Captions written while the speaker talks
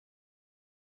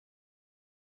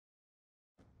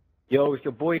Yo, it's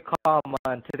your boy Karma,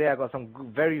 and today I got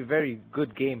some very, very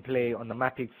good gameplay on the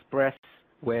map Express,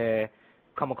 where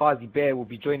Kamikaze Bear will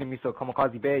be joining me. So,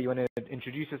 Kamikaze Bear, you want to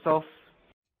introduce yourself?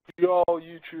 Yo,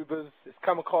 YouTubers, it's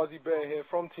Kamikaze Bear here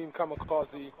from Team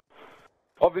Kamikaze.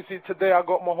 Obviously, today I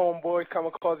got my homeboy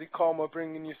Kamikaze Karma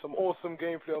bringing you some awesome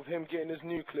gameplay of him getting his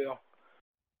nuclear.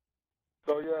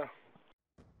 So, yeah.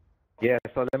 Yeah,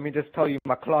 so let me just tell you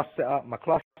my class setup. My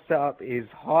class setup is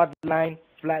Hardline,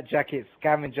 Flat Jacket,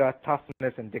 Scavenger,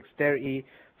 Toughness, and Dexterity.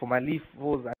 For my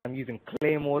lethals, I'm using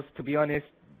Claymores. To be honest,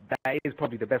 that is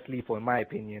probably the best lethal in my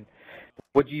opinion.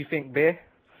 What do you think, Bear?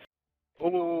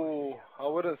 Ooh, I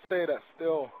wouldn't say that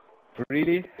still.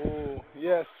 Really? Ooh,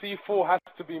 yeah, C4 has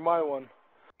to be my one.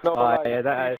 No,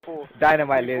 yeah, C4.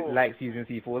 Dynamite C4. likes using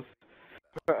C4s.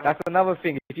 That's another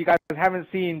thing. If you guys haven't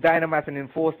seen Dynamite and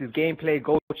Enforce's gameplay,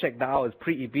 go check that out. It's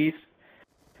pretty beast.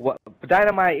 What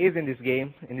Dynamite is in this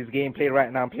gameplay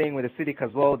right now, I'm playing with Acidic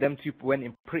as well. Them two went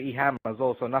in pretty ham as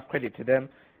well, so enough credit to them.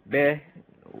 Bear,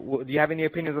 do you have any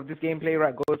opinions of this gameplay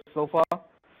right goes so far?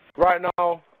 Right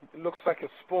now, it looks like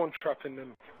it's spawn trapping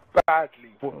them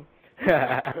badly.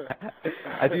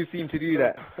 I do seem to do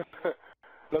that.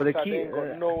 Looks like they ain't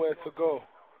got nowhere to go.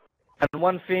 And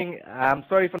one thing, I'm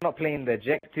sorry for not playing the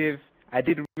objective. I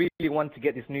did really want to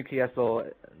get this nuclear, so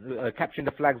capturing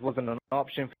the flags wasn't an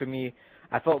option for me.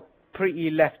 I felt pretty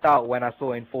left out when I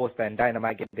saw Enforcer and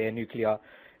Dynamite get their nuclear.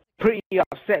 Pretty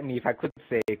upset me, if I could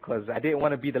say, because I didn't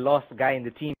want to be the last guy in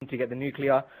the team to get the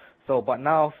nuclear. So, but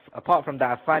now, apart from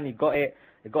that, I finally got it.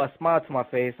 It got a smile to my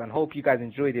face, and hope you guys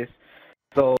enjoy this.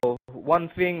 So, one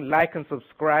thing, like and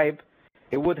subscribe.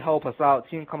 It would help us out.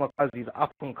 Team Kamikaze is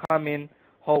up and coming.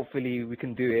 Hopefully, we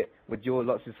can do it with your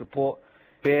lots of support.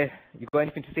 Bear, you got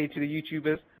anything to say to the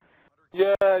YouTubers?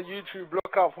 Yeah, YouTube,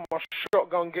 look out for my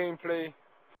shotgun gameplay.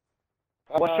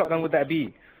 What shotgun would that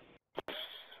be?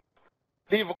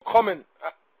 Leave a comment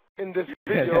in this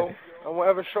video, and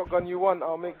whatever shotgun you want,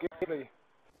 I'll make gameplay.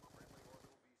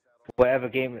 Whatever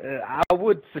game. I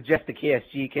would suggest the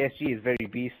KSG. KSG is very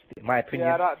beast, in my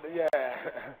opinion.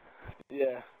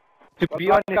 Yeah. To be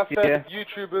honest, like I said,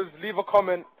 YouTubers, leave a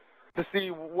comment to see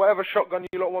whatever shotgun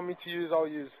you lot want me to use, I'll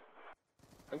use.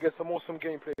 And get some awesome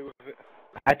gameplay with it.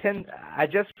 I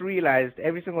just realized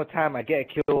every single time I get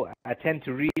a kill, I tend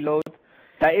to reload.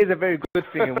 That is a very good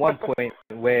thing in one point,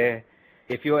 where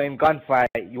if you're in gunfight,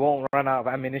 you won't run out of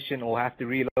ammunition or have to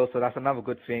reload, so that's another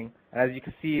good thing. And as you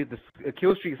can see, the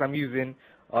kill streaks I'm using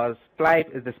are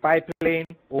the Spy Plane,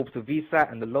 Orbital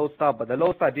VSAT, and the Lodestar, but the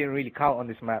Lodestar didn't really count on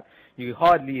this map.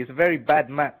 It's a very bad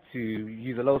map to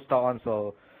use a Lodestar on,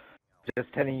 so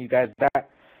just telling you guys that.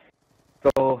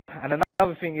 So, and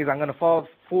another thing is I'm going to fast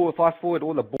forward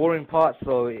all the boring parts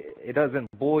so it doesn't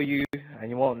bore you and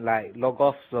you won't like log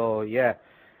off, so yeah.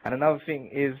 And another thing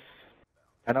is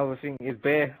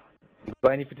Bear, you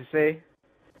got anything to say?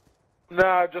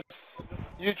 Nah, just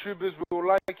YouTubers will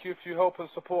like you if you help and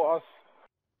support us.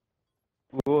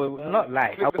 We'll not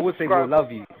like, I would say we'll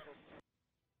love you.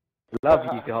 Love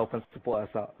you to help and support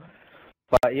us out.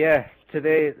 But yeah,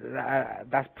 today,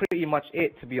 that's pretty much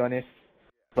it, to be honest.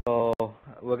 So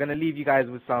we're going to leave you guys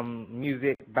with some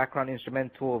music, background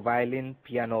instrumental, violin,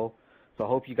 piano. So I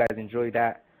hope you guys enjoy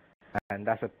that. And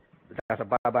that's a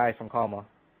bye-bye from Karma.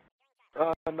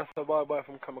 And that's a bye-bye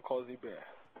from Kamikaze Bear.